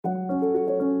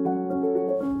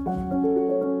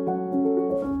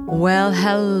Well,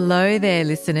 hello there,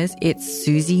 listeners. It's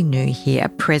Susie New here,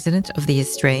 President of the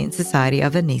Australian Society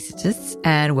of Anaesthetists,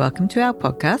 and welcome to our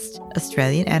podcast,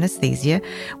 Australian Anaesthesia,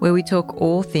 where we talk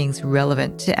all things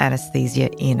relevant to anaesthesia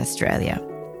in Australia.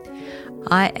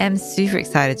 I am super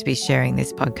excited to be sharing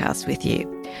this podcast with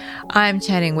you. I'm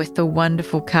chatting with the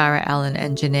wonderful Cara Allen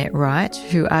and Jeanette Wright,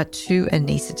 who are two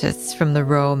anaesthetists from the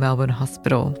Royal Melbourne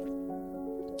Hospital.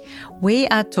 We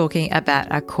are talking about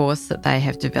a course that they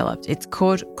have developed. It's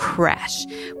called CRASH,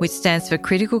 which stands for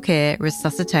Critical Care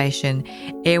Resuscitation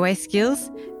Airway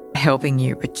Skills, helping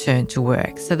you return to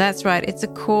work. So that's right, it's a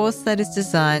course that is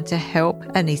designed to help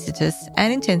anaesthetists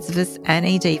and intensivists and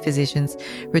ED physicians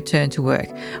return to work,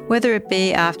 whether it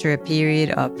be after a period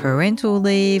of parental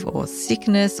leave or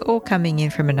sickness or coming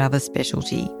in from another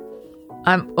specialty.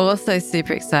 I'm also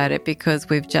super excited because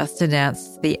we've just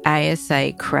announced the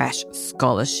ASA Crash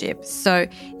Scholarship. So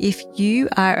if you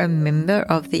are a member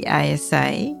of the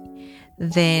ASA,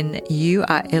 then you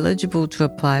are eligible to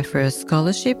apply for a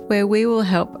scholarship where we will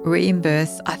help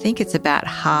reimburse, I think it's about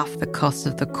half the cost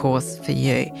of the course for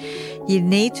you. You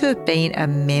need to have been a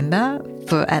member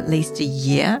for at least a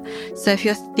year. So if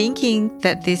you're thinking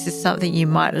that this is something you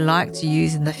might like to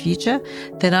use in the future,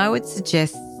 then I would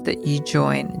suggest that you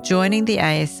join. Joining the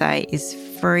ASA is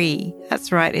free.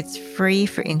 That's right, it's free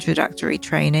for introductory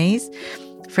trainees.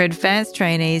 For advanced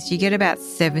trainees, you get about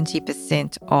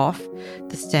 70% off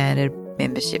the standard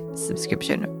membership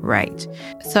subscription rate.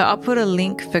 So I'll put a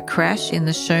link for CRASH in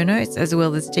the show notes as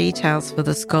well as details for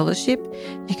the scholarship.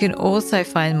 You can also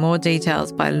find more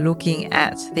details by looking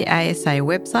at the ASA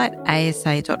website,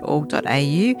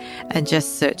 asa.org.au, and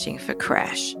just searching for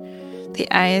CRASH. The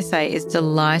ASA is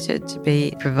delighted to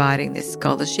be providing this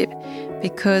scholarship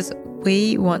because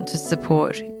we want to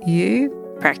support you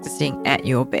practicing at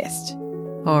your best.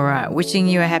 All right, wishing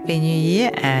you a happy new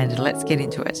year and let's get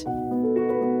into it.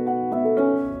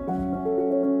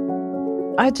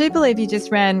 I do believe you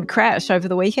just ran Crash over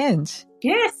the weekend.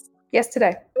 Yes,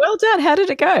 yesterday. Well done. How did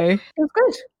it go? It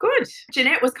was good.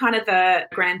 Jeanette was kind of the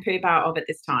grand poobah of it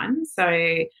this time. So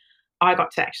I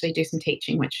got to actually do some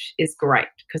teaching, which is great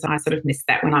because I sort of miss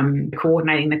that when I'm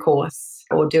coordinating the course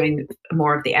or doing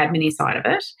more of the admin side of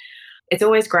it. It's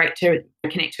always great to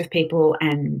connect with people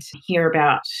and hear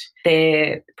about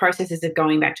their processes of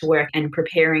going back to work and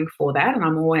preparing for that. And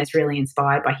I'm always really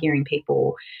inspired by hearing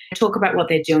people talk about what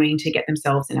they're doing to get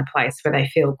themselves in a place where they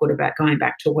feel good about going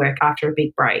back to work after a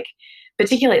big break,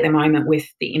 particularly at the moment with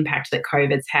the impact that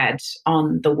COVID's had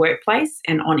on the workplace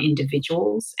and on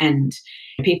individuals. And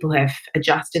people have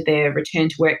adjusted their return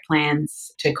to work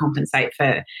plans to compensate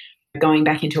for going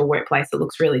back into a workplace that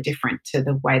looks really different to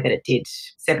the way that it did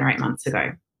 7 or 8 months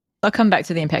ago. I'll come back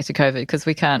to the impact of COVID because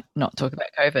we can't not talk about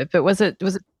COVID. But was it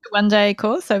a one-day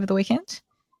course over the weekend?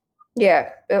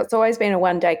 Yeah, it's always been a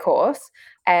one-day course,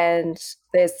 and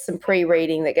there's some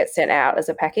pre-reading that gets sent out as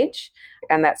a package,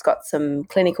 and that's got some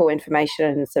clinical information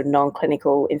and some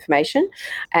non-clinical information.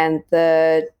 And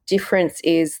the difference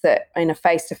is that in a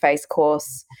face-to-face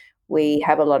course, we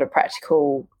have a lot of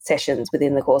practical sessions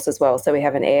within the course as well. So we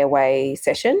have an airway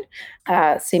session,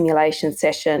 simulation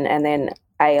session, and then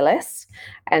ALS.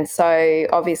 And so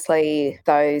obviously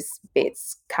those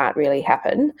bits can't really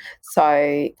happen.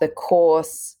 So the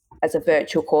course as a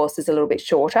virtual course is a little bit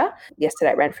shorter.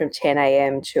 Yesterday it ran from 10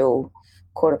 a.m. till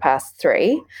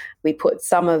 3:15. We put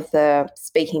some of the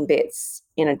speaking bits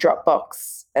in a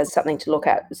Dropbox as something to look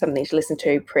at, something to listen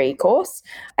to pre-course.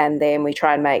 And then we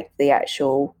try and make the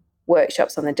actual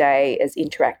workshops on the day as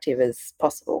interactive as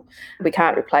possible. We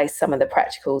can't replace some of the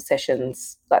practical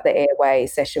sessions, like the airway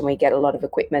session. We get a lot of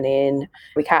equipment in.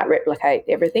 We can't replicate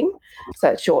everything, so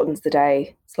it shortens the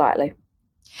day slightly.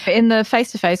 In the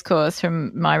face-to-face course,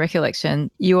 from my recollection,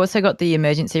 you also got the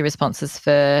emergency responses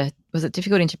for, was it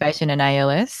difficult intubation and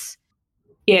ALS?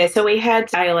 Yeah, so we had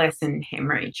ALS and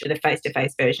hemorrhage, the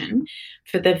face-to-face version.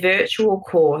 For the virtual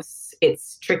course,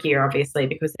 it's trickier, obviously,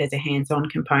 because there's a hands-on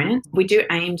component. We do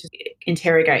aim to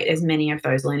interrogate as many of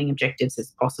those learning objectives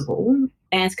as possible.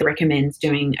 ANZCA recommends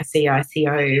doing a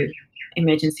CICO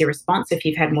emergency response if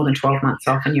you've had more than 12 months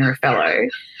off and you're a fellow.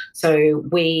 So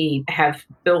we have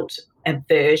built a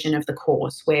version of the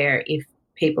course where if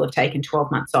people have taken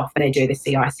 12 months off, they do the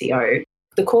CICO.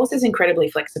 The course is incredibly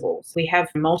flexible. We have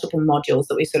multiple modules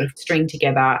that we sort of string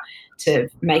together to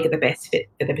make it the best fit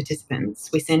for the participants.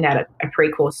 We send out a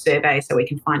pre-course survey so we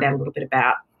can find out a little bit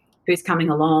about who's coming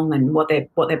along and what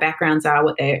their backgrounds are,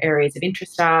 what their areas of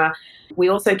interest are. We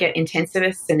also get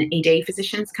intensivists and ED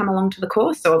physicians come along to the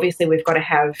course. So obviously we've got to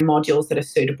have modules that are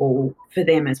suitable for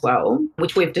them as well,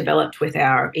 which we've developed with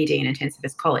our ED and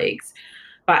intensivist colleagues.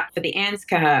 But for the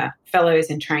ANZCA fellows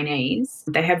and trainees,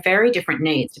 they have very different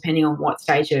needs depending on what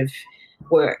stage of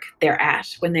work they're at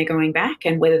when they're going back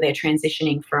and whether they're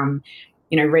transitioning from,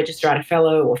 registrar to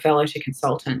fellow or fellow to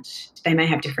consultant. They may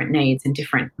have different needs and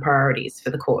different priorities for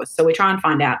the course. So we try and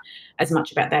find out as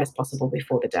much about that as possible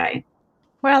before the day.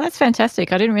 Wow, that's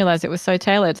fantastic. I didn't realise it was so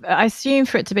tailored. I assume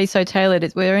for it to be so tailored,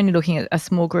 we're only looking at a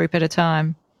small group at a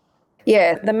time.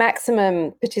 Yeah, the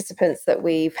maximum participants that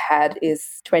we've had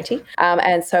is 20.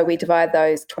 And so we divide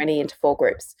those 20 into 4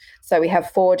 groups. So we have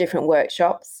 4 different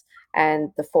workshops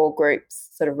and the 4 groups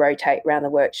sort of rotate around the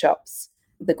workshops.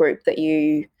 The group that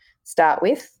you start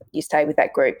with, you stay with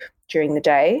that group during the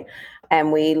day.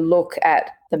 And we look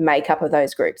at the makeup of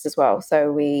those groups as well.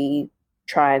 So we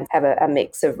try and have a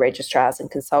mix of registrars and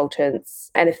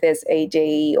consultants. And if there's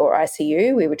ED or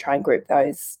ICU, we would try and group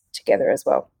those together as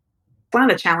well. One of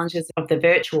the challenges of the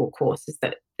virtual course is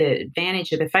that the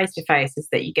advantage of the face-to-face is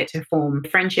that you get to form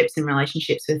friendships and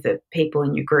relationships with the people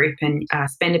in your group and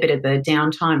spend a bit of the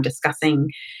downtime discussing,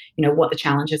 what the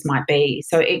challenges might be.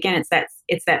 So again,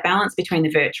 it's that balance between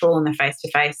the virtual and the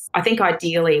face-to-face. I think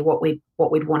ideally what we'd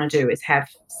want to do is have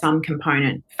some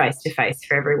component face-to-face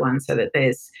for everyone so that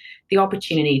there's the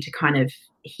opportunity to kind of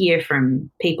hear from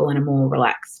people in a more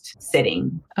relaxed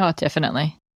setting. Oh,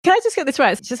 definitely. Can I just get this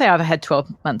right? Just say I've had 12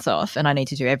 months off and I need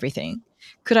to do everything.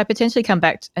 Could I potentially come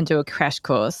back and do a crash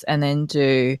course and then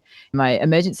do my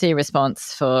emergency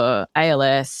response for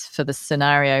ALS, for the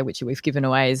scenario which we've given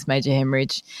away as major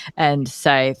hemorrhage, and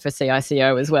say for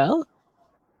CICO as well?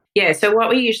 Yeah, so what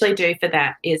we usually do for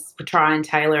that is we try and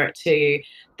tailor it to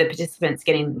the participants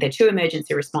getting the 2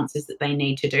 emergency responses that they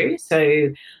need to do. So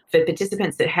for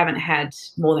participants that haven't had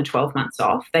more than 12 months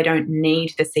off, they don't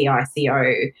need the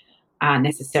CICO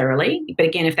necessarily. But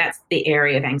again, if that's the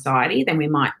area of anxiety, then we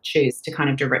might choose to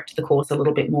kind of direct the course a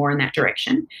little bit more in that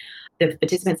direction. The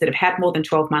participants that have had more than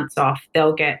 12 months off,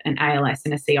 they'll get an ALS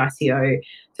and a CICO.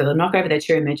 So they'll knock over their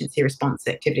 2 emergency response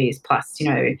activities plus,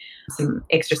 some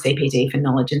extra CPD for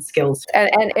knowledge and skills.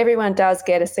 And everyone does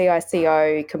get a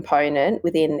CICO component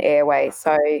within Airway.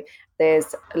 So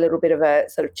there's a little bit of a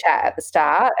sort of chat at the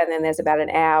start, and then there's about an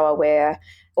hour where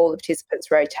all the participants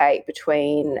rotate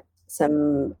between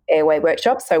some airway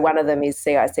workshops. So one of them is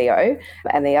CICO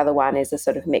and the other one is a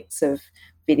sort of mix of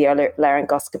video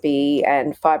laryngoscopy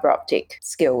and fibre optic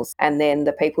skills. And then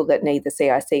the people that need the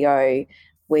CICO,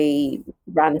 we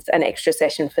run an extra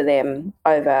session for them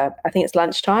over, I think it's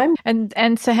lunchtime.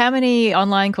 And so how many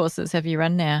online courses have you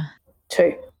run now?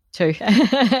 2.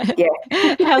 Yeah.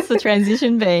 How's the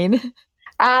transition been?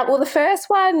 Well, the first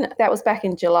one, that was back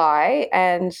in July,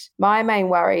 and my main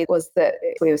worry was that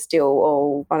we were still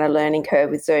all on a learning curve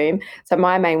with Zoom. So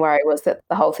my main worry was that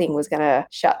the whole thing was going to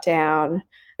shut down.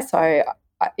 So,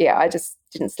 I just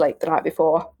didn't sleep the night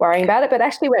before worrying about it, but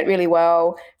actually went really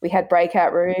well. We had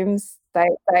breakout rooms.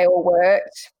 They all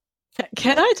worked.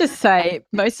 Can I just say,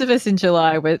 most of us in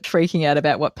July were freaking out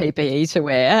about what PPE to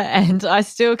wear, and I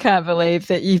still can't believe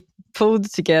that you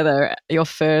pulled together your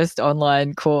first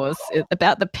online course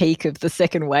about the peak of the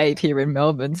second wave here in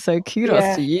Melbourne. So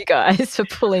kudos to you guys for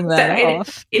pulling that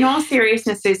off. In all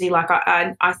seriousness, Susie,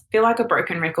 I feel like a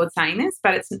broken record saying this,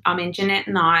 but Jeanette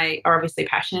and I are obviously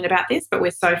passionate about this, but we're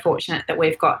so fortunate that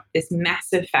we've got this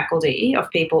massive faculty of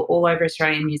people all over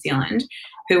Australia and New Zealand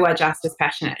who are just as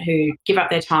passionate, who give up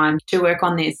their time to work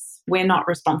on this. We're not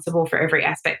responsible for every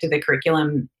aspect of the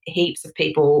curriculum. Heaps of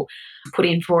people put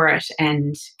in for it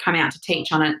and come out to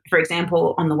teach on it. For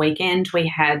example, on the weekend, we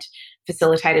had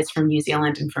facilitators from New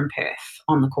Zealand and from Perth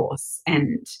on the course.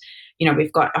 And,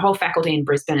 we've got a whole faculty in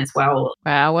Brisbane as well.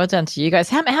 Wow, well done to you guys.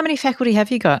 How many faculty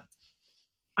have you got?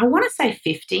 I want to say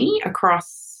 50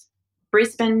 across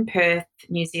Brisbane, Perth,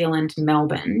 New Zealand,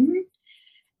 Melbourne.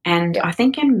 And I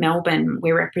think in Melbourne,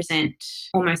 we represent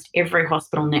almost every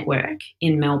hospital network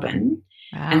in Melbourne.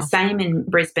 Wow. And same in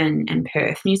Brisbane and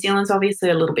Perth. New Zealand's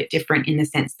obviously a little bit different in the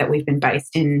sense that we've been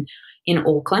based in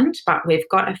Auckland, but we've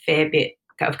got a fair bit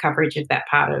of coverage of that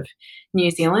part of New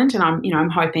Zealand. And I'm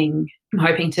hoping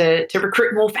to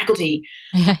recruit more faculty.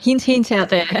 Yeah, hint out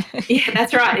there. Yeah,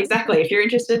 that's right. Exactly. If you're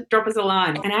interested, drop us a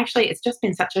line. And actually, it's just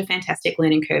been such a fantastic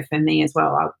learning curve for me as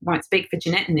well. I won't speak for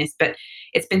Jeanette in this, but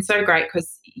it's been so great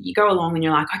because you go along and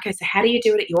you're like, okay, so how do you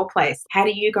do it at your place? How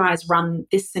do you guys run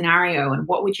this scenario? And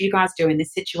what would you guys do in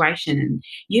this situation? And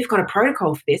you've got a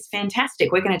protocol for this.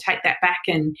 Fantastic. We're going to take that back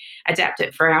and adapt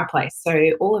it for our place.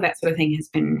 So all of that sort of thing has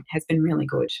been really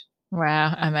good.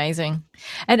 Wow, amazing.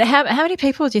 And how many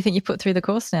people do you think you put through the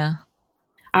course now?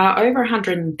 Over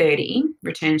 130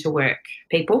 return to work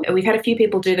people. We've had a few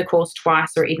people do the course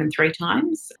twice or even 3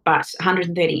 times, but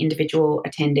 130 individual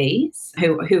attendees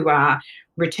who are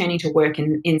returning to work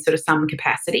in sort of some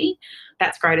capacity.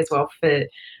 That's great as well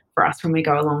for us when we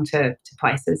go along to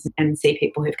places and see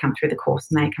people who've come through the course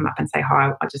and they come up and say,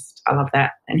 hi, I love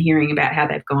that. And hearing about how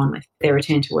they've gone with their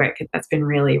return to work, that's been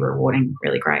really rewarding,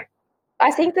 really great. I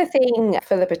think the thing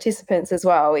for the participants as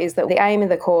well is that the aim of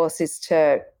the course is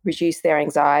to reduce their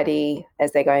anxiety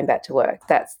as they're going back to work.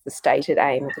 That's the stated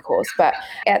aim of the course. But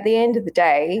at the end of the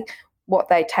day, what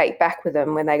they take back with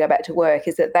them when they go back to work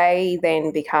is that they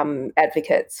then become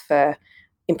advocates for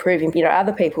improving,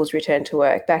 other people's return to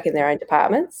work back in their own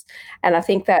departments. And I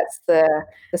think that's the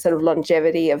sort of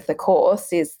longevity of the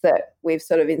course, is that we've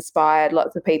sort of inspired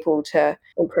lots of people to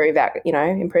improve that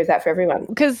for everyone.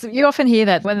 Because you often hear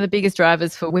that one of the biggest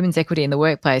drivers for women's equity in the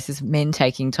workplace is men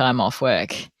taking time off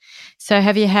work. So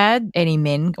have you had any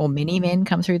men or many men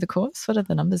come through the course? What are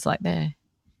the numbers like there?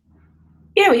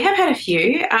 Yeah, we have had a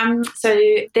few. So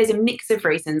there's a mix of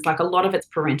reasons, like a lot of it's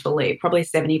parental leave. Probably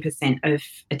 70% of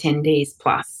attendees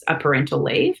plus are parental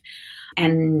leave,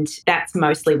 and that's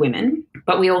mostly women.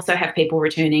 But we also have people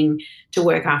returning to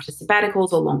work after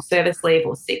sabbaticals or long service leave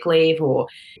or sick leave, or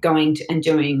going to and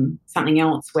doing something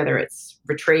else, whether it's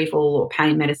retrieval or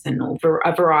pain medicine or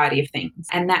a variety of things.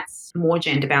 And that's more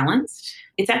gender balanced.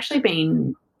 It's actually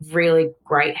been really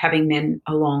great having men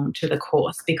along to the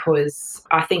course, because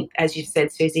I think, as you've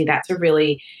said, Susie, that's a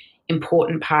really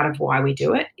important part of why we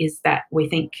do it, is that we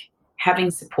think having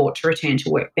support to return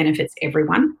to work benefits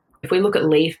everyone. If we look at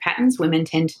leave patterns, women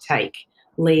tend to take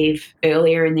leave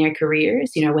earlier in their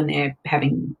careers, when they're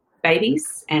having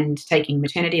babies and taking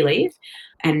maternity leave.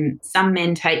 And some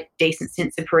men take decent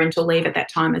stints of parental leave at that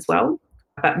time as well.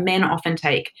 But men often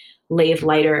take leave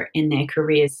later in their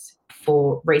careers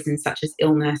for reasons such as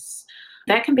illness.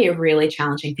 That can be a really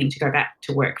challenging thing to go back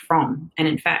to work from. And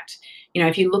in fact,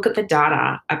 if you look at the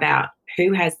data about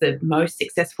who has the most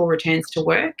successful returns to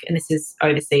work, and this is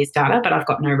overseas data, but I've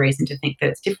got no reason to think that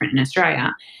it's different in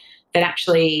Australia, that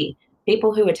actually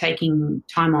people who are taking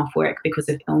time off work because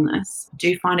of illness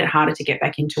do find it harder to get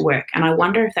back into work. And I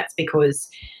wonder if that's because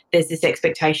there's this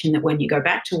expectation that when you go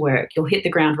back to work, you'll hit the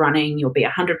ground running, you'll be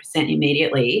 100%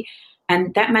 immediately.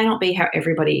 And that may not be how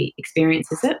everybody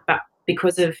experiences it, but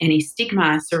because of any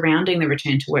stigma surrounding the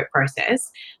return to work process,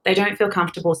 they don't feel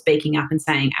comfortable speaking up and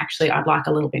saying, actually, I'd like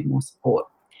a little bit more support.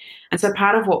 And so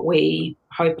part of what we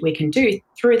hope we can do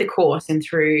through the course and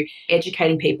through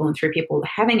educating people and through people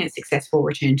having a successful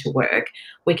return to work,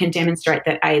 we can demonstrate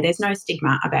that, A, there's no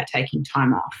stigma about taking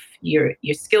time off. Your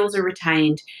skills are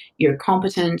retained, you're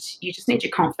competent, you just need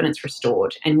your confidence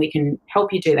restored, and we can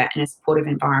help you do that in a supportive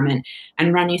environment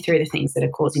and run you through the things that are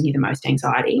causing you the most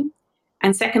anxiety.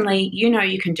 And secondly,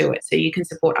 you can do it, so you can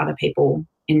support other people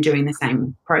in doing the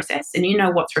same process, and you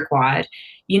know what's required.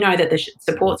 You know that the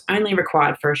support's only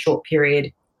required for a short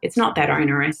period. It's not that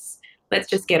onerous. Let's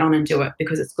just get on and do it,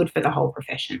 because it's good for the whole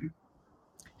profession.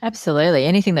 Absolutely.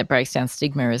 Anything that breaks down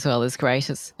stigma as well is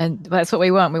great. And that's what we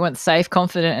want. We want safe,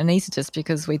 confident anaesthetists,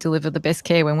 because we deliver the best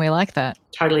care when we're like that.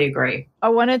 Totally agree. I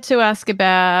wanted to ask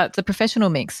about the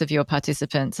professional mix of your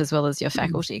participants as well as your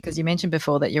faculty, because you mentioned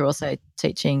before that you're also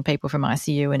teaching people from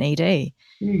ICU and ED.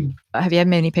 Have you had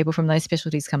many people from those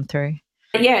specialties come through?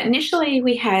 Yeah, initially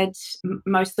we had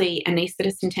mostly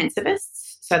anaesthetist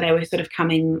intensivists. So they were sort of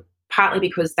coming partly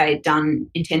because they'd done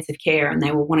intensive care and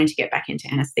they were wanting to get back into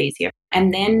anaesthesia.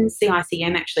 And then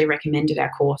CICM actually recommended our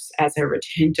course as a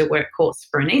return to work course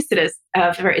for anaesthetists,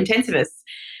 for intensivists.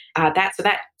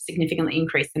 That significantly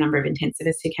increased the number of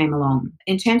intensivists who came along.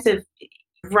 In terms of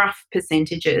rough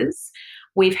percentages,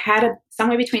 we've had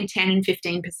somewhere between 10 and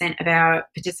 15% of our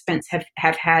participants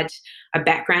have had a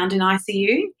background in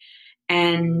ICU,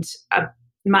 and a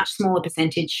much smaller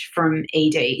percentage from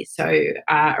ED, so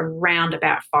around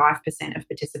about 5% of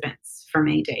participants from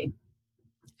ED.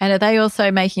 And are they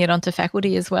also making it onto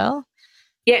faculty as well?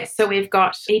 Yes, so we've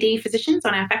got ED physicians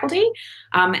on our faculty,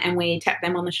 and we tap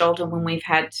them on the shoulder when we've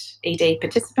had ED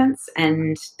participants,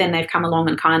 and then they've come along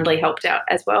and kindly helped out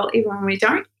as well, even when we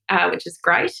don't, which is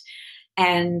great.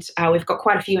 And we've got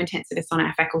quite a few intensivists on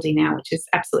our faculty now, which is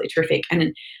absolutely terrific.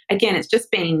 And again, it's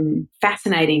just been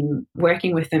fascinating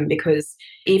working with them, because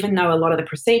even though a lot of the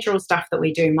procedural stuff that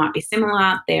we do might be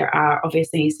similar, there are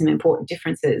obviously some important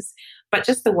differences. But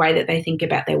just the way that they think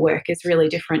about their work is really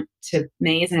different to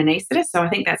me as an anaesthetist. So I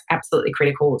think that's absolutely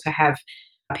critical to have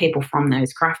people from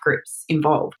those craft groups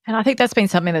involved. And I think that's been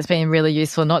something that's been really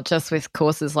useful, not just with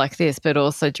courses like this, but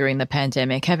also during the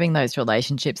pandemic, having those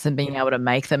relationships and being able to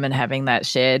make them and having that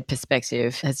shared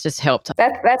perspective has just helped.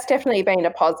 That's definitely been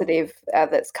a positive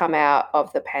that's come out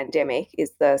of the pandemic,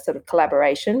 is the sort of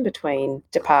collaboration between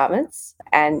departments.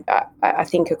 And I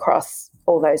think across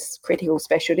all those critical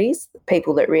specialties,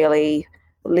 people that really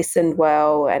listened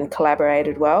well and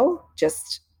collaborated well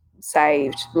just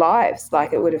saved lives.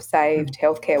 Like, it would have saved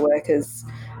healthcare workers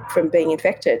from being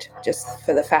infected just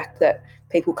for the fact that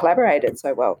people collaborated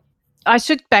so well. I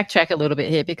should backtrack a little bit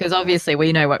here because obviously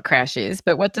we know what CRASH is,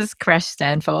 but what does CRASH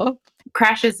stand for?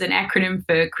 CRASH is an acronym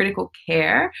for Critical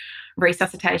Care,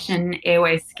 Resuscitation,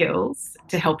 Airway Skills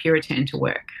to help you return to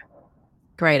work.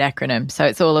 Great acronym. So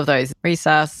it's all of those: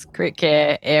 resus, crit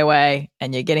care, airway,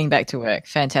 and you're getting back to work.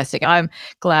 Fantastic. I'm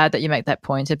glad that you make that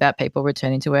point about people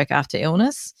returning to work after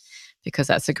illness, because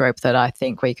that's a group that I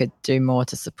think we could do more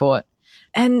to support.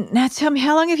 And now tell me,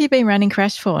 how long have you been running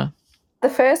CRASH for? The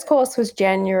first course was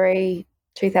January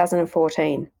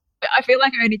 2014. I feel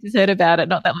like I only just heard about it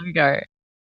not that long ago.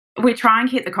 We try and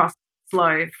keep the costs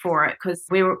low for it because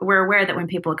we're aware that when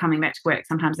people are coming back to work,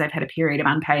 sometimes they've had a period of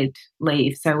unpaid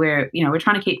leave. So we're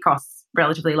trying to keep costs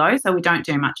relatively low. So we don't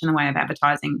do much in the way of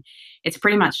advertising. It's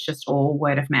pretty much just all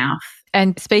word of mouth.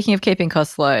 And speaking of keeping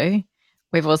costs low,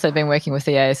 we've also been working with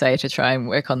the ASA to try and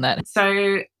work on that.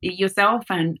 So yourself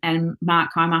and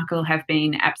Mark Carmichael have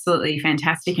been absolutely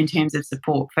fantastic in terms of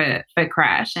support for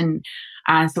CRASH. And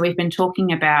so we've been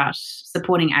talking about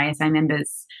supporting ASA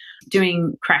members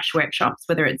doing CRASH workshops,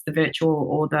 whether it's the virtual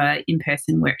or the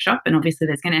in-person workshop. And obviously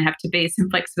there's going to have to be some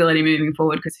flexibility moving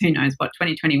forward because who knows what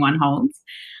 2021 holds.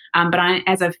 But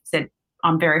as I've said,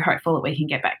 I'm very hopeful that we can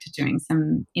get back to doing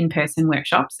some in-person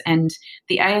workshops. And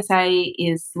the ASA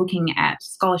is looking at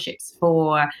scholarships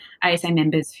for ASA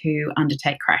members who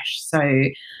undertake CRASH. So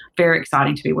very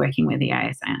exciting to be working with the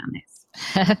ASA on this.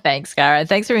 Thanks, Cara.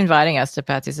 Thanks for inviting us to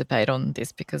participate on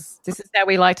this, because this is how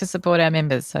we like to support our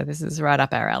members. So this is right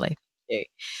up our alley. Thank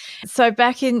you. So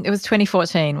it was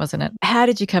 2014, wasn't it? How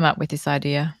did you come up with this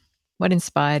idea? What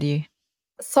inspired you?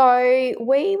 So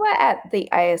we were at the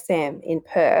ASM in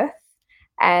Perth,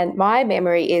 and my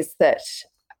memory is that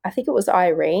I think it was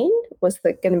Irene was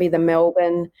going to be the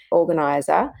Melbourne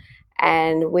organiser.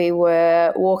 And we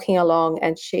were walking along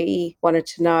and she wanted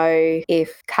to know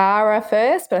if Cara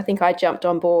first, but I think I jumped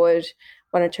on board,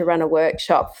 wanted to run a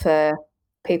workshop for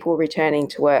people returning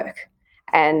to work.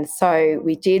 And so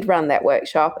we did run that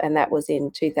workshop, and that was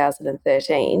in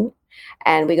 2013.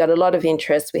 And we got a lot of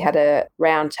interest. We had a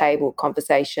roundtable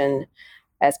conversation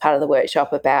as part of the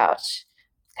workshop about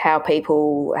how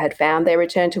people had found their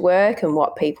return to work and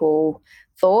what people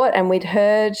thought. And we'd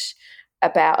heard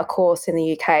about a course in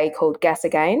the UK called Gas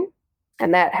Again,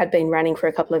 and that had been running for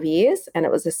a couple of years, and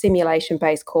it was a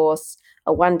simulation-based course,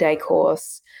 a one-day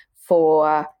course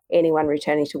for anyone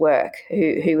returning to work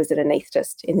who was an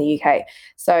anaesthetist in the UK.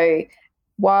 So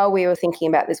while we were thinking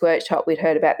about this workshop, we'd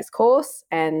heard about this course,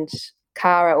 and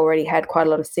Cara already had quite a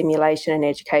lot of simulation and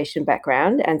education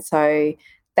background, and so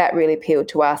that really appealed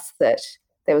to us that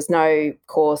there was no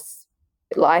course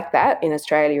like that in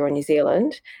Australia or New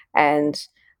Zealand, and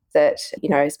that,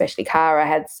 especially Cara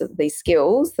had these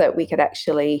skills that we could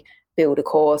actually build a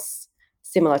course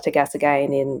similar to Gas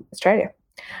Again in Australia.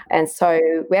 And so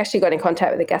we actually got in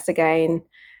contact with the Gas Again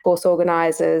course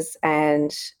organisers,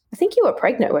 and I think you were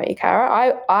pregnant, weren't you,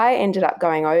 Cara? I ended up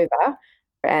going over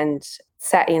and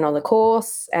sat in on the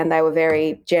course, and they were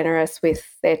very generous with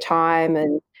their time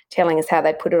and telling us how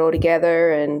they'd put it all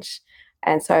together.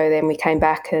 And so then we came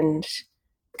back and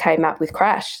came up with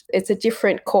CRASH. It's a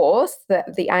different course.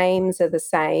 The aims are the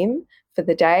same for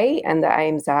the day, and the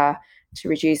aims are to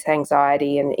reduce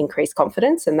anxiety and increase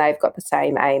confidence, and they've got the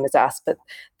same aim as us, but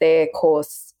their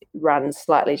course runs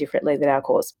slightly differently than our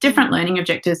course. Different learning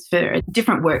objectives for a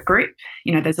different work group.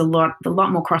 There's a lot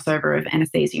more crossover of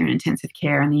anaesthesia and intensive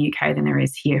care in the UK than there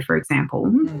is here, for example.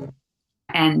 Mm.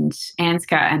 And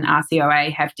ANZCA and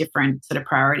RCOA have different sort of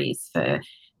priorities for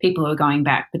people who are going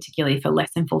back, particularly for less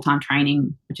than full-time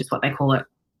training, which is what they call it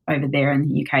over there in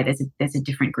the UK. There's a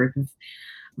different group of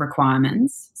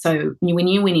requirements. So we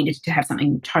knew we needed to have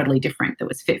something totally different that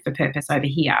was fit for purpose over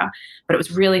here, but it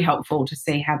was really helpful to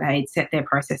see how they'd set their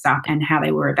process up and how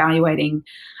they were evaluating.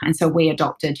 And so we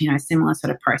adopted, similar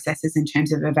sort of processes in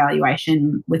terms of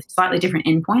evaluation with slightly different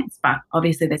endpoints, but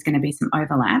obviously there's going to be some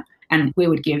overlap. And we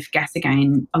would give Gas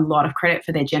Again a lot of credit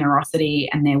for their generosity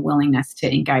and their willingness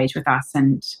to engage with us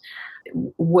and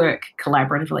work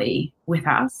collaboratively with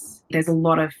us. There's a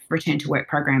lot of return to work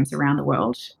programs around the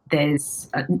world. There's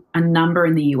a number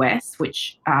in the US,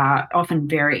 which are often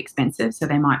very expensive. So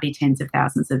they might be tens of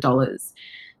thousands of dollars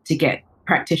to get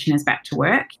practitioners back to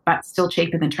work, but still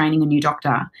cheaper than training a new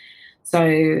doctor. So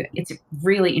it's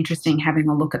really interesting having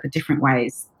a look at the different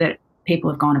ways that people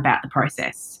have gone about the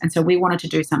process. And so we wanted to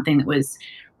do something that was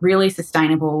really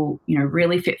sustainable,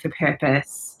 really fit for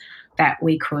purpose, that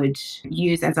we could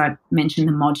use, as I mentioned,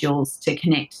 the modules to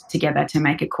connect together to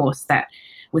make a course that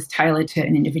was tailored to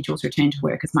an individual's return to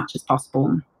work as much as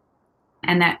possible.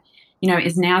 And that,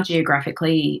 is now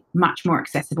geographically much more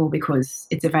accessible because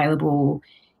it's available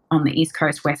on the East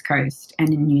Coast, West Coast,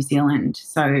 and in New Zealand.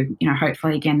 So,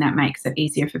 hopefully, again, that makes it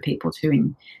easier for people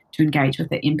to engage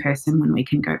with it in person when we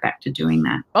can go back to doing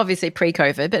that. Obviously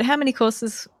pre-COVID, but how many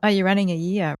courses are you running a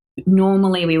year?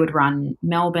 Normally we would run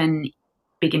Melbourne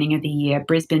beginning of the year,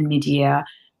 Brisbane mid-year.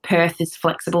 Perth is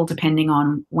flexible depending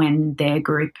on when their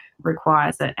group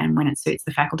requires it and when it suits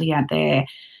the faculty out there.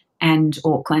 And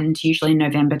Auckland, usually in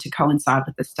November, to coincide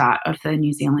with the start of the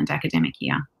New Zealand academic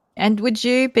year. And would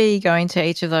you be going to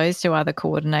each of those to either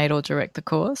coordinate or direct the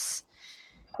course?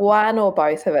 One or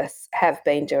both of us have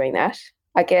been doing that.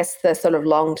 I guess the sort of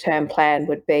long-term plan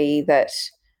would be that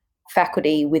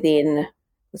faculty within,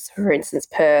 for instance,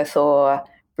 Perth or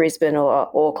Brisbane or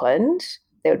Auckland,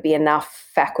 there would be enough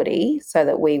faculty so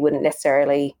that we wouldn't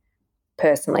necessarily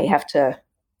personally have to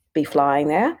be flying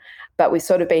there. But we've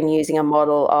sort of been using a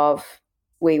model of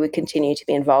we would continue to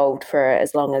be involved for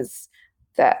as long as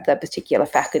the particular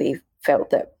faculty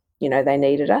felt that, they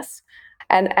needed us.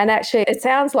 And actually, it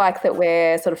sounds like that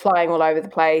we're sort of flying all over the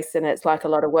place and it's like a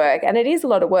lot of work. And it is a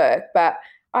lot of work, but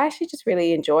I actually just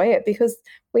really enjoy it because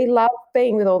we love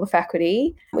being with all the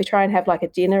faculty. We try and have like a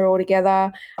dinner all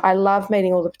together. I love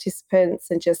meeting all the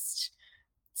participants and just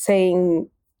seeing,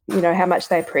 how much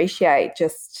they appreciate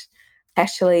just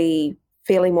actually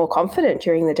feeling more confident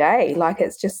during the day. Like,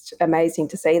 it's just amazing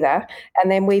to see that.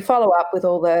 And then we follow up with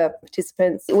all the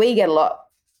participants. We get a lot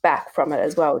back from it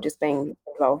as well, just being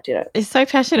involved in it. It's so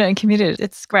passionate and committed.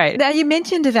 It's great. Now, you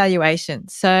mentioned evaluation.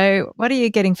 So what are you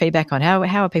getting feedback on? How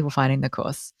are people finding the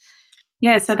course?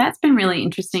 Yeah, so that's been really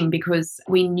interesting because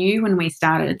we knew when we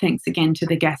started, thanks again to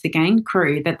the Gas Again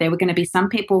crew, that there were going to be some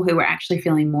people who were actually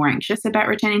feeling more anxious about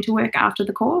returning to work after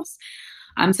the course.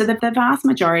 So the vast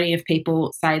majority of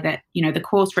people say that, the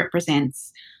course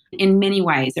represents in many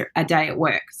ways a day at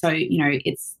work. So,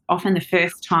 it's often the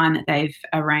first time that they've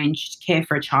arranged care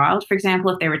for a child. For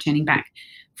example, if they're returning back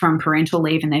from parental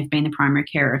leave and they've been the primary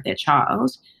carer of their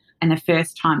child, and the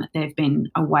first time that they've been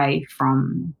away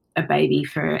from a baby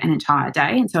for an entire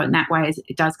day. And so in that way,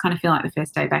 it does kind of feel like the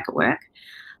first day back at work.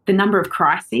 The number of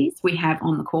crises we have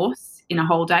on the course in a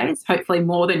whole day is hopefully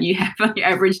more than you have on your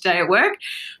average day at work.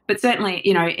 But certainly,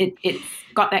 it's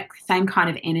got that same kind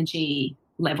of energy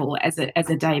level as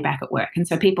a day back at work. And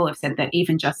so people have said that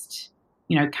even just,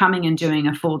 coming and doing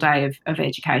a full day of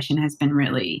education has been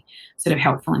really sort of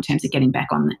helpful in terms of getting back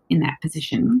in that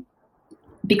position.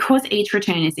 Because each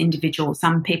return is individual,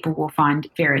 some people will find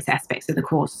various aspects of the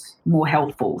course more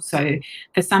helpful. So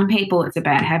for some people, it's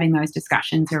about having those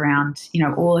discussions around,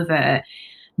 all of the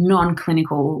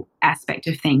non-clinical aspect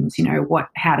of things,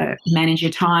 how to manage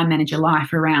your time, manage your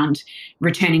life around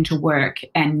returning to work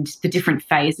and the different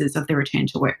phases of the return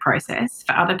to work process.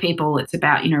 For other people, it's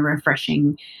about,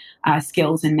 refreshing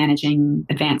skills in managing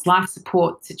advanced life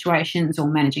support situations or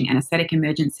managing anaesthetic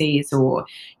emergencies or,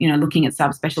 looking at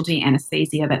subspecialty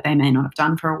anaesthesia that they may not have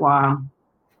done for a while.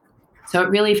 So it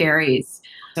really varies.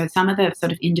 So some of the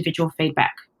sort of individual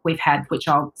feedback we've had, which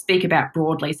I'll speak about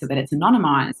broadly so that it's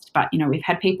anonymised, but, we've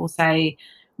had people say,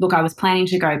 look, I was planning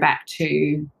to go back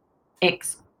to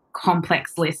X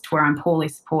complex list where I'm poorly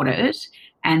supported,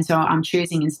 and so I'm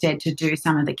choosing instead to do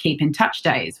some of the keep in touch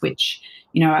days, which,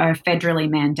 are a federally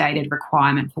mandated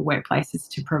requirement for workplaces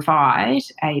to provide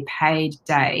a paid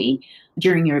day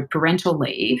during your parental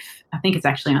leave. I think it's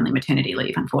actually only maternity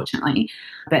leave, unfortunately,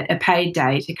 but a paid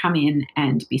day to come in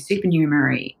and be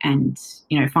supernumerary and,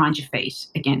 find your feet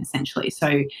again, essentially.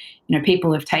 So,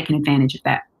 people have taken advantage of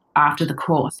that after the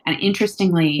course. And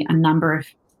interestingly, a number of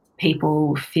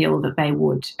people feel that they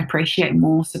would appreciate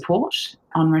more support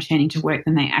on returning to work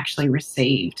than they actually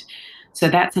received. So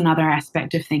that's another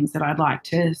aspect of things that I'd like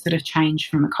to sort of change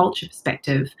from a culture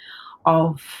perspective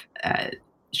of a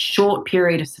short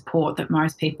period of support that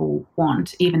most people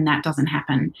want. Even that doesn't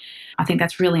happen. I think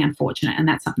that's really unfortunate, and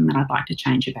that's something that I'd like to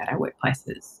change about our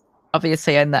workplaces.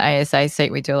 Obviously, in the ASA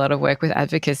seat, we do a lot of work with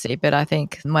advocacy, but I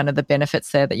think one of the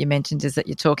benefits there that you mentioned is that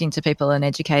you're talking to people and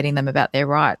educating them about their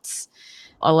rights.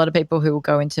 A lot of people who will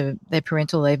go into their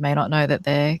parental leave may not know that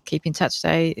their Keep in Touch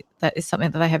Day, that is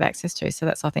something that they have access to. So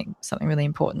that's, I think, something really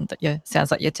important that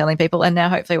sounds like you're telling people. And now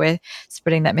hopefully we're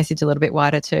spreading that message a little bit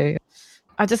wider too.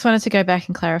 I just wanted to go back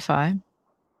and clarify,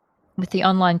 with the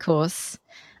online course,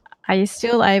 are you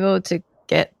still able to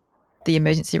get the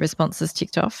emergency responses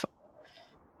ticked off?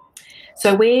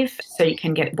 So you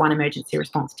can get one emergency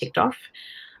response ticked off.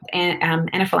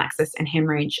 And anaphylaxis and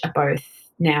hemorrhage are both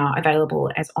now available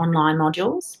as online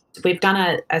modules. We've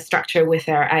done a structure with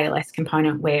our ALS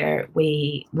component where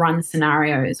we run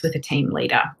scenarios with a team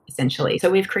leader, essentially. So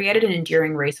we've created an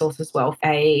enduring resource as well,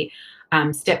 a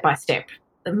step-by-step,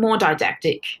 more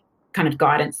didactic kind of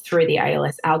guidance through the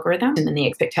ALS algorithm. And then the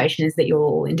expectation is that you'll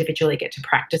all individually get to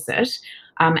practice it.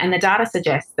 And the data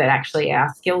suggests that actually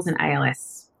our skills in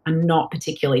ALS are not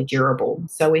particularly durable.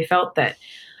 So we felt that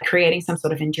creating some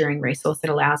sort of enduring resource that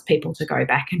allows people to go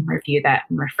back and review that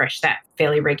and refresh that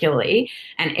fairly regularly,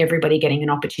 and everybody getting an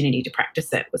opportunity to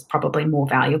practice it, was probably more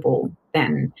valuable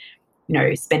than,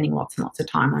 spending lots and lots of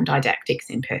time on didactics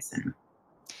in person.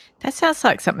 That sounds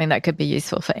like something that could be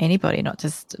useful for anybody, not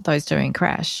just those doing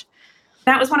crash.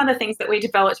 That was one of the things that we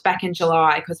developed back in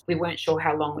July because we weren't sure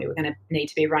how long we were going to need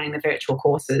to be running the virtual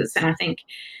courses. And I think,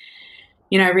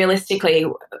 realistically,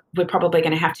 we're probably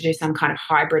going to have to do some kind of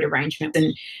hybrid arrangement.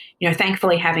 And,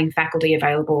 thankfully, having faculty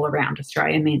available around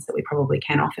Australia means that we probably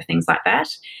can offer things like that.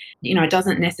 It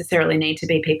doesn't necessarily need to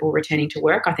be people returning to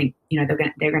work. I think, there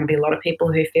are going to be a lot of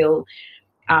people who feel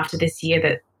after this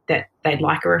year that they'd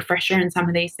like a refresher in some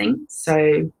of these things.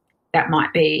 So that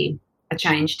might be a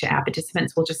change to our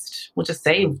participants. We'll just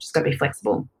see. We've just got to be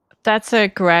flexible. That's a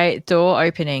great door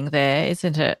opening there,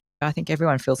 isn't it? I think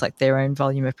everyone feels like their own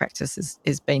volume of practice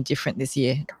is been different this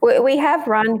year. We have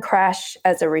run Crash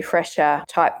as a refresher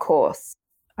type course.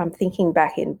 I'm thinking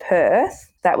back in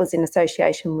Perth, that was in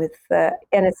association with the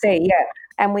NSC, yeah.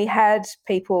 And we had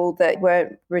people that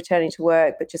weren't returning to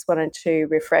work but just wanted to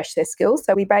refresh their skills.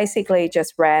 So we basically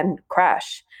just ran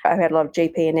Crash. I've had a lot of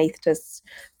GP anaesthetists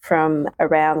from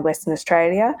around Western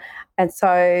Australia. And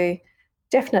so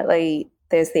definitely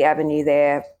there's the avenue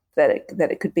there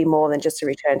that it could be more than just a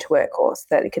return to work course,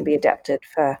 that it can be adapted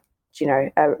for,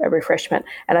 a refreshment.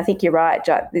 And I think you're right,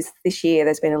 this year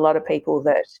there's been a lot of people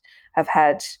that have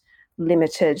had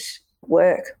limited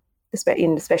work, especially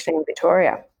in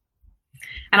Victoria.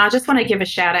 And I just want to give a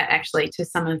shout out actually to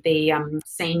some of the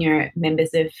senior members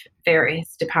of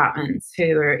various departments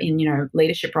who are in,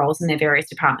 leadership roles in their various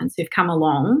departments who've come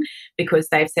along because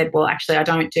they've said, well, actually, I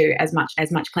don't do as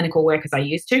much clinical work as I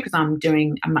used to because I'm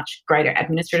doing a much greater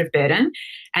administrative burden.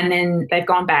 And then they've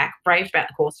gone back, raved about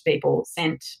the course to people,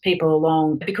 sent people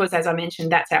along because, as I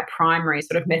mentioned, that's our primary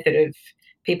sort of method of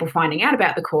people finding out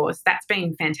about the course. That's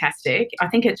been fantastic. I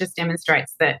think it just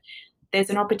demonstrates that there's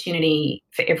an opportunity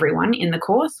for everyone in the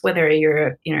course, whether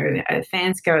you're, a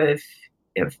fansco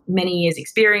of many years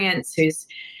experience who's,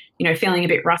 feeling a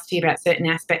bit rusty about certain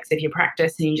aspects of your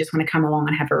practice and you just want to come along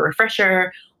and have a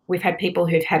refresher. We've had people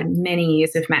who've had many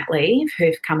years of mat leave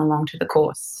who've come along to the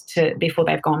course before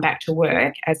they've gone back to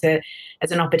work as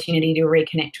an opportunity to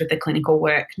reconnect with the clinical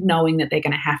work, knowing that they're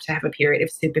going to have a period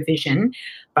of supervision,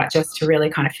 but just to really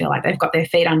kind of feel like they've got their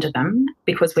feet under them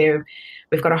because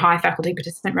we've got a high faculty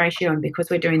participant ratio, and because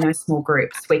we're doing those small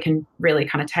groups, we can really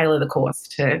kind of tailor the course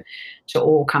to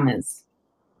all comers.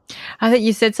 I think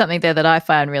you said something there that I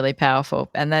find really powerful,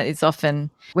 and that is often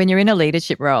when you're in a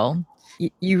leadership role,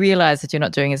 you realise that you're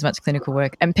not doing as much clinical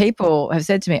work. And people have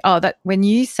said to me, that when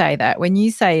you say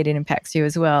it impacts you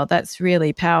as well, that's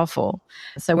really powerful.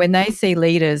 So when they see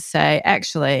leaders say,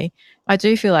 actually, I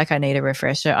do feel like I need a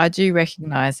refresher, I do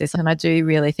recognise this, and I do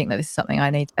really think that this is something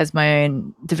I need as my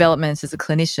own development as a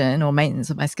clinician or maintenance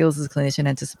of my skills as a clinician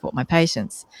and to support my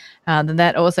patients, then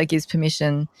that also gives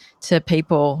permission to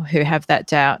people who have that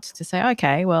doubt to say,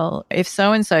 okay, well, if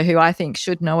so-and-so who I think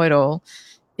should know it all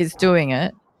is doing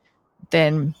it,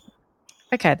 then,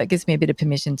 okay, that gives me a bit of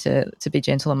permission to be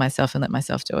gentle on myself and let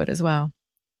myself do it as well.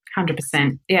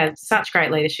 100%. Yeah, such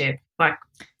great leadership. Like,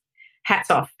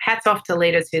 hats off to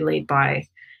leaders who lead by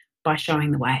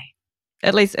showing the way.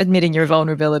 At least admitting your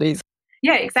vulnerabilities.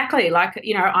 Yeah, exactly. Like,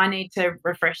 I need to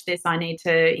refresh this. I need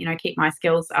to, keep my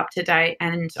skills up to date,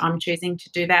 and I'm choosing to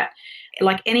do that.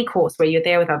 Like any course where you're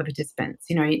there with other participants,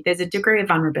 there's a degree of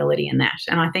vulnerability in that.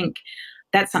 And I think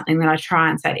that's something that I try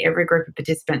and say to every group of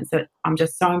participants, that I'm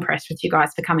just so impressed with you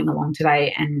guys for coming along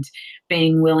today and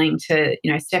being willing to,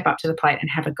 step up to the plate and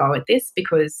have a go at this,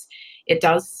 because it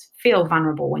does feel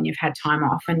vulnerable when you've had time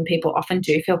off, and people often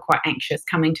do feel quite anxious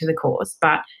coming to the course.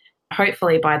 But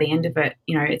hopefully by the end of it,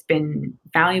 it's been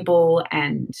valuable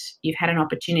and you've had an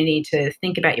opportunity to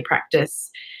think about your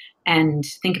practice, and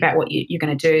think about what you're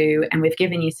going to do. And we've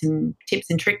given you some tips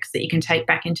and tricks that you can take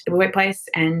back into the workplace,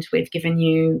 and we've given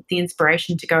you the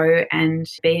inspiration to go and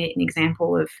be an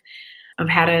example of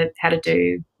how to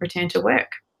do return to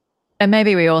work. And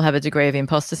maybe we all have a degree of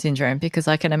imposter syndrome, because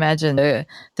I can imagine the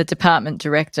department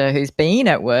director who's been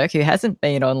at work, who hasn't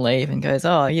been on leave, and goes,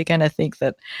 oh, you're going to think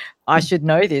that I should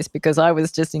know this because I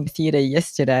was just in theatre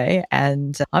yesterday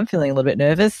and I'm feeling a little bit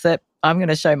nervous that I'm going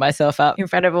to show myself up in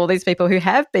front of all these people who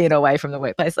have been away from the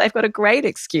workplace. They've got a great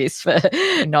excuse for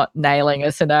not nailing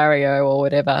a scenario or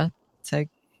whatever. So a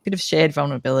bit of shared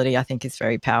vulnerability, I think, is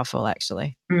very powerful,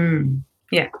 actually.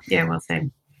 Yeah, well said.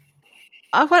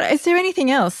 Is there anything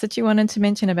else that you wanted to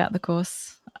mention about the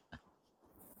course?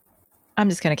 I'm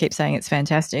just going to keep saying it's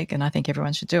fantastic and I think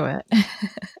everyone should do it.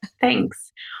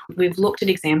 Thanks. We've looked at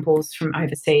examples from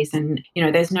overseas, and,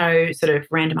 there's no sort of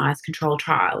randomised control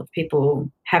trial of people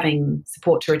having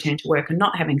support to return to work and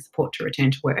not having support to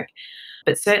return to work.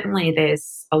 But certainly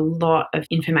there's a lot of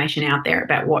information out there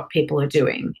about what people are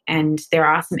doing, and there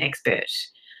are some expert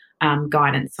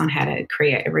guidance on how to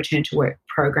create a return to work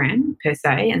program per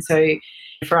se. And so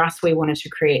for us, we wanted to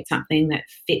create something that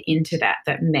fit into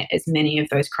that met as many of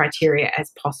those criteria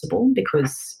as possible,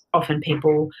 because often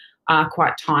people are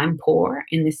quite time poor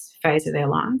in this phase of their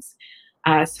lives.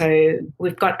 So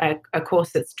we've got a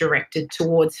course that's directed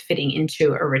towards fitting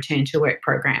into a return to work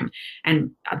program.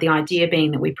 And the idea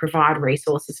being that we provide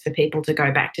resources for people to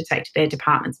go back to take to their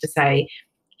departments to say,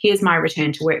 here's my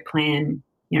return to work plan.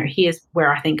 Here's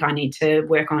where I think I need to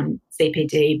work on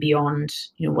CPD beyond,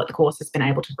 what the course has been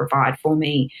able to provide for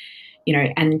me,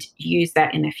 and use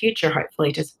that in the future,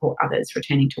 hopefully, to support others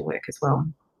returning to work as well.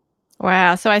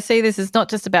 Wow. So I see this is not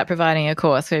just about providing a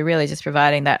course. We're really just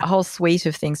providing that whole suite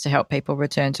of things to help people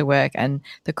return to work. And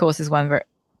the course is I was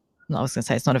going to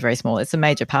say it's not a very small, it's a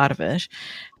major part of it,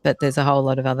 but there's a whole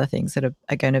lot of other things that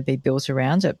are going to be built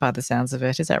around it by the sounds of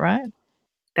it. Is that right?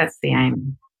 That's the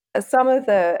aim. Some of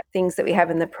the things that we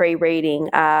have in the pre-reading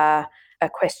are a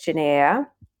questionnaire.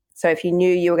 So if you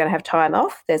knew you were going to have time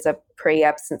off, there's a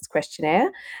pre-absence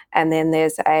questionnaire, and then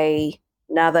there's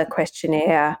another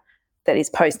questionnaire that is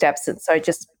post-absence, so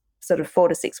just sort of 4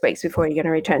 to 6 weeks before you're going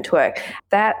to return to work.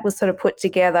 That was sort of put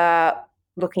together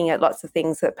looking at lots of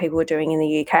things that people were doing in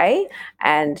the UK,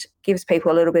 and gives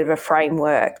people a little bit of a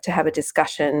framework to have a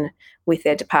discussion with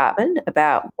their department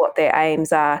about what their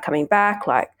aims are coming back,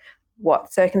 like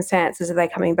what circumstances are they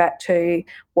coming back to,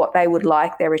 what they would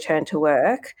like their return to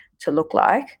work to look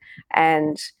like.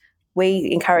 And we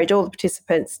encourage all the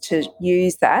participants to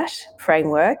use that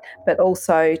framework, but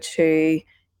also to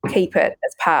keep it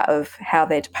as part of how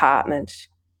their department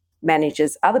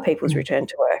manages other people's return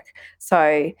to work.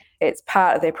 So it's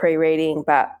part of their pre-reading,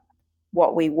 but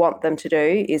what we want them to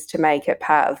do is to make it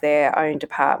part of their own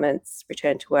department's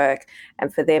return to work,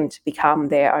 and for them to become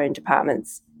their own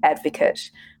department's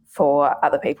advocate for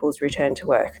other people's return to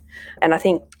work. And I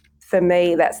think for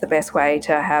me, that's the best way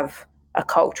to have a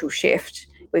cultural shift.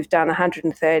 We've done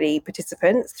 130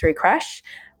 participants through Crash.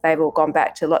 They've all gone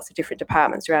back to lots of different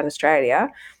departments around Australia,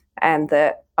 and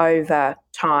that over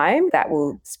time that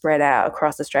will spread out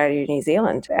across Australia and New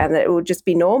Zealand, and that it will just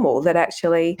be normal that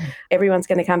actually everyone's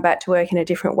going to come back to work in a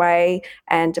different way,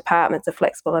 and departments are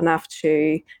flexible enough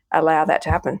to allow that to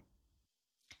happen.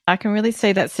 I can really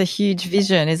see that's a huge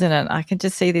vision, isn't it? I can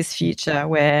just see this future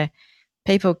where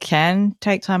people can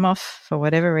take time off for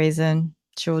whatever reason,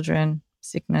 children,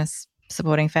 sickness,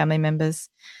 supporting family members,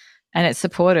 and it's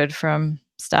supported from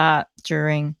start,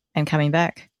 during, and coming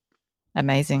back.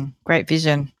 Amazing. Great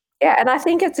vision. Yeah, and I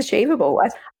think it's achievable.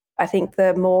 I think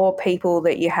the more people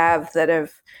that you have that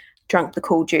have drunk the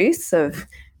cool juice of,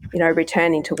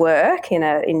 returning to work in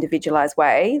an individualised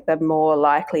way, the more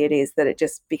likely it is that it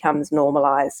just becomes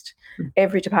normalised.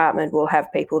 Every department will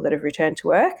have people that have returned to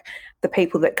work. The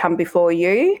people that come before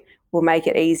you will make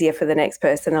it easier for the next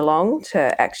person along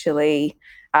to actually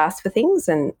ask for things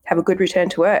and have a good return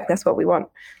to work. That's what we want.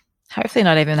 Hopefully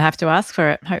not even have to ask for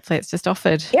it. Hopefully it's just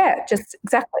offered. Yeah, just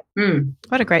exactly.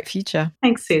 What a great future.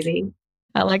 Thanks, Susie.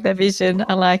 I like that vision.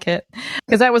 I like it.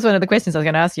 Because that was one of the questions I was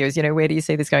going to ask you is, where do you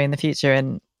see this going in the future?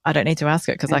 And I don't need to ask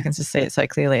it because I can just see it so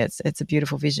clearly. It's a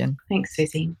beautiful vision. Thanks,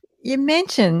 Susie. You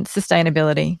mentioned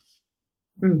sustainability.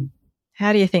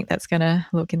 How do you think that's going to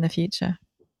look in the future?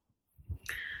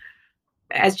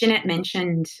 As Jeanette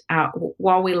mentioned,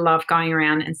 while we love going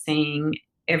around and seeing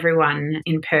everyone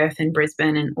in Perth and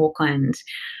Brisbane and Auckland,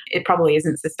 it probably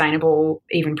isn't sustainable.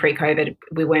 Even pre-COVID,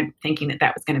 we weren't thinking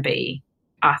that was going to be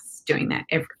us doing that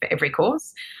every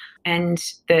course. And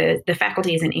the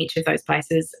faculties in each of those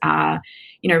places are,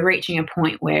 reaching a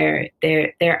point where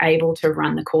they're able to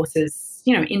run the courses,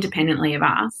 independently of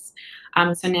us.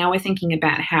 So now we're thinking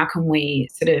about how can we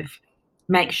sort of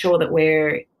make sure that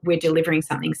we're delivering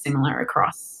something similar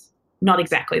across, not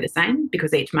exactly the same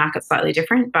because each market's slightly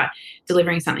different, but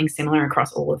delivering something similar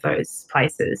across all of those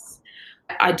places.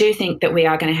 I do think that we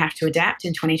are going to have to adapt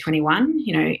in 2021.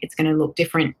 It's going to look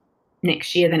different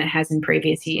next year than it has in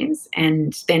previous years,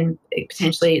 and then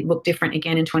potentially look different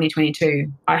again in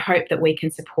 2022. I hope that we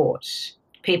can support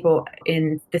people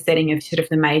in the setting of sort of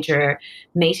the major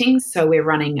meetings. So we're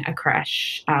running a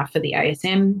crash for the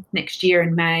ASM next year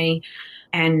in May,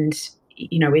 and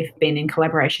we've been in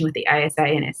collaboration with the ASA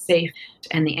and SC,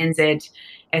 and the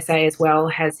NZSA as well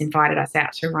has invited us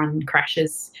out to run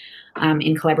crashes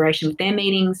in collaboration with their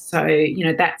meetings. So,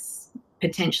 that's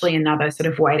potentially another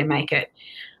sort of way to make it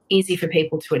easy for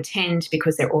people to attend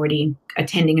because they're already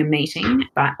attending a meeting,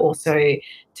 but also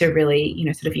to really,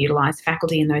 sort of utilise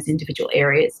faculty in those individual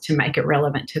areas to make it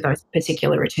relevant to those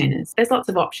particular returners. There's lots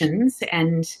of options,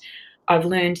 and I've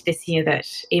learned this year that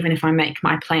even if I make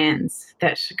my plans,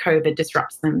 that COVID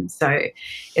disrupts them. So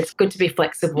it's good to be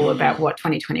flexible about what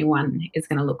 2021 is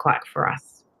going to look like for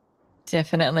us.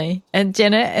 Definitely. And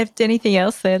Jenna, if anything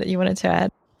else there that you wanted to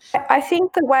add? I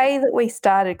think the way that we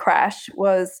started Crash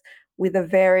was with a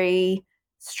very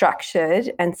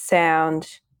structured and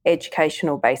sound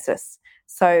educational basis.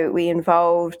 So we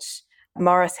involved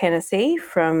Maurice Hennessy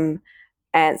from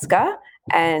ANZCA,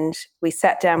 and we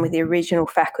sat down with the original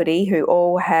faculty who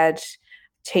all had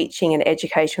teaching and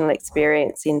educational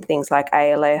experience in things like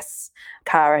ALS.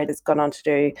 Cara has gone on to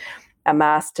do a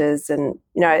master's, and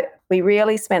we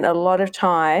really spent a lot of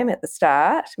time at the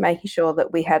start making sure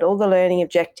that we had all the learning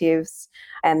objectives,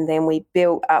 and then we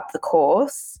built up the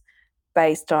course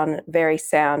based on very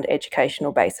sound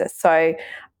educational basis. So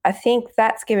I think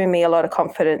that's given me a lot of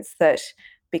confidence that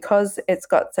because it's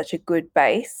got such a good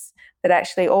base, that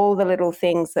actually all the little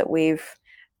things that we've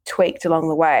tweaked along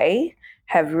the way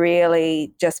have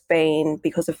really just been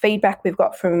because of feedback we've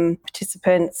got from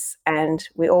participants, and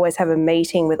we always have a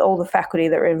meeting with all the faculty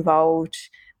that are involved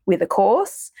with a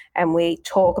course, and we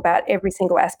talk about every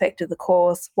single aspect of the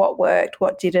course, what worked,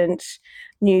 what didn't,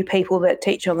 new people that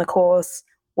teach on the course,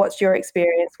 what's your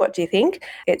experience, what do you think?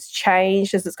 It's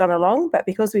changed as it's gone along, but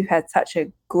because we've had such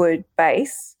a good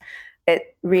base,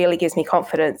 it really gives me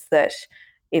confidence that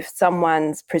if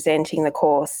someone's presenting the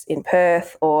course in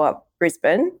Perth or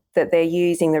Brisbane, that they're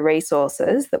using the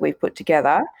resources that we've put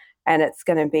together, and it's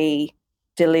going to be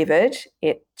delivered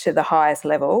to the highest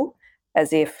level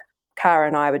as if Cara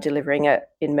and I were delivering it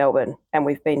in Melbourne, and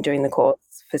we've been doing the course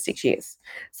for 6 years.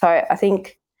 So I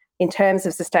think in terms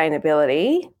of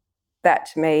sustainability, that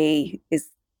to me is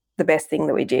the best thing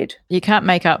that we did. You can't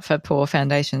make up for poor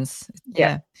foundations.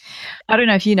 Yeah. I don't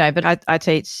know if you know, but I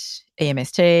teach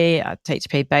EMST, I teach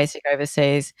P Basic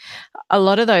overseas. A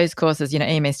lot of those courses,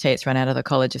 EMST, it's run out of the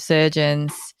College of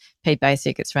Surgeons. P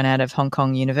Basic, it's run out of Hong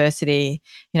Kong University.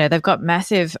 They've got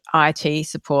massive IT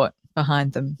support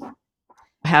behind them.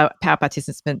 How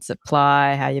participants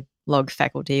apply, how you log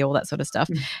faculty, all that sort of stuff.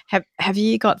 Have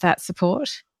you got that support?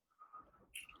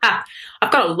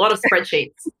 I've got a lot of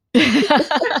spreadsheets.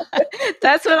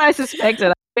 That's what I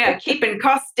suspected. We are keeping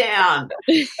costs down.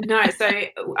 No, so, as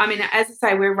I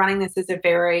say, we're running this as a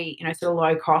very, sort of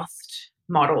low cost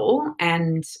model,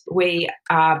 and we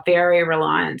are very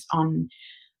reliant on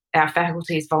our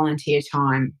faculty's volunteer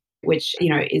time, which,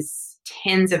 is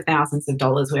tens of thousands of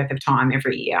dollars worth of time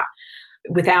every year.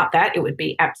 Without that, it would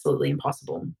be absolutely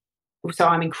impossible. So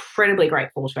I'm incredibly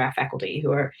grateful to our faculty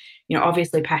who are,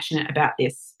 obviously passionate about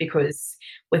this, because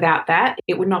without that,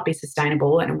 it would not be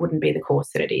sustainable and it wouldn't be the course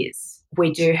that it is.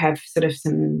 We do have sort of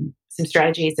some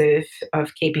strategies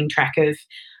of keeping track of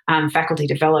faculty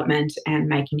development and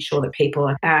making sure that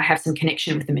people have some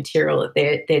connection with the material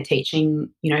that they're teaching,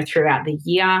 throughout the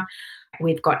year.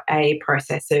 We've got a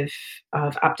process of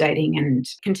updating and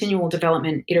continual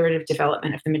development, iterative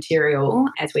development of the material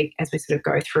as we sort of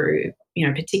go through,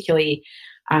 particularly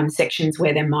sections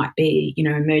where there might be,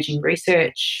 emerging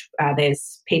research.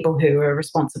 There's people who are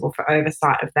responsible for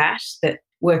oversight of that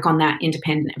work on that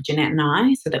independent of Jeanette and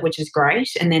I, which is great.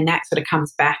 And then that sort of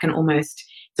comes back and it's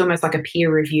almost like a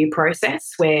peer review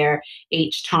process where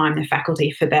each time the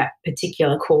faculty for that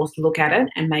particular course look at it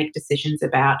and make decisions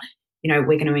about, we're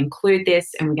going to include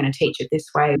this and we're going to teach it this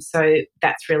way. So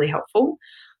that's really helpful.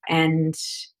 And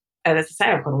as I say,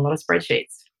 I've got a lot of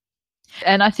spreadsheets.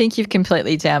 And I think you've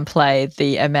completely downplayed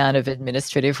the amount of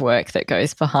administrative work that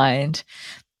goes behind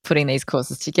putting these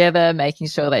courses together, making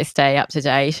sure they stay up to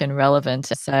date and relevant.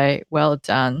 So well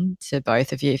done to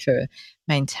both of you for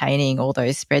maintaining all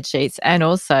those spreadsheets and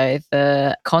also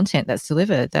the content that's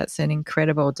delivered. That's an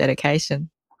incredible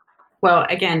dedication. Well,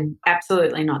 again,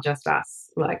 absolutely not just us,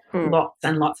 like lots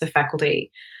and lots of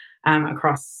faculty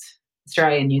across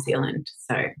Australia and New Zealand.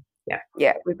 So, yeah.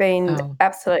 Yeah, we've been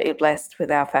absolutely blessed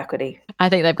with our faculty. I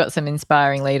think they've got some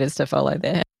inspiring leaders to follow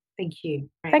there. Thank you.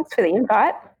 Great. Thanks for the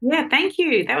invite. Yeah, thank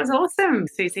you. That was awesome,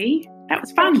 Susie. That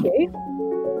was fun. Thank you.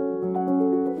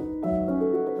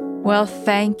 Well,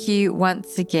 thank you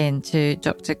once again to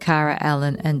Dr. Cara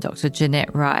Allen and Dr.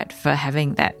 Jeanette Wright for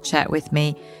having that chat with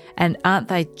me. And aren't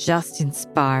they just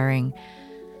inspiring?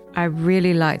 I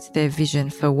really liked their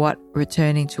vision for what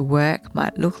returning to work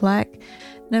might look like,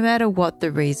 no matter what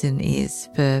the reason is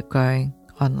for going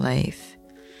on leave.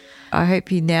 I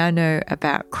hope you now know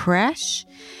about CRASH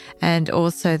and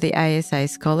also the ASA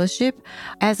scholarship.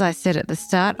 As I said at the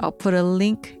start, I'll put a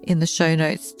link in the show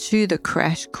notes to the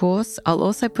CRASH course. I'll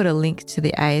also put a link to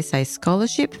the ASA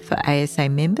scholarship for ASA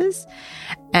members.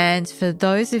 And for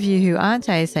those of you who aren't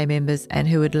ASA members and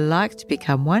who would like to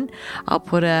become one, I'll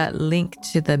put a link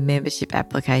to the membership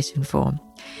application form.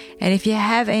 And if you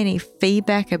have any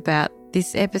feedback about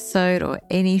this episode or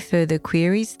any further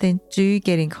queries, then do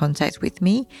get in contact with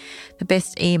me. The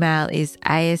best email is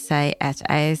asa@asa.org.au.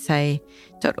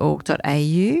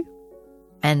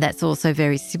 And that's also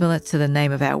very similar to the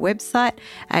name of our website,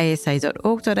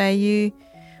 asa.org.au,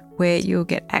 where you'll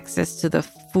get access to the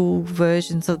full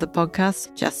versions of the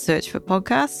podcast. Just search for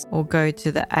podcasts or go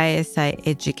to the ASA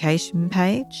education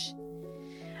page.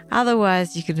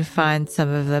 Otherwise, you can find some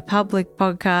of the public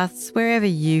podcasts wherever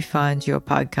you find your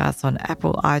podcasts on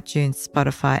Apple, iTunes,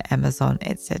 Spotify, Amazon,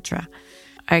 etc.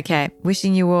 Okay,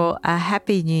 wishing you all a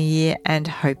happy new year and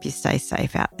hope you stay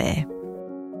safe out there.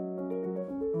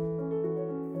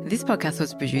 This podcast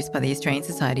was produced by the Australian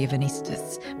Society of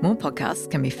Anaesthetists. More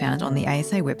podcasts can be found on the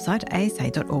ASA website,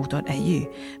 asa.org.au.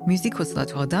 Music was La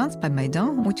Toile Dance by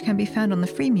Maiden, which can be found on the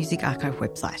Free Music Archive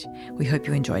website. We hope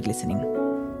you enjoyed listening.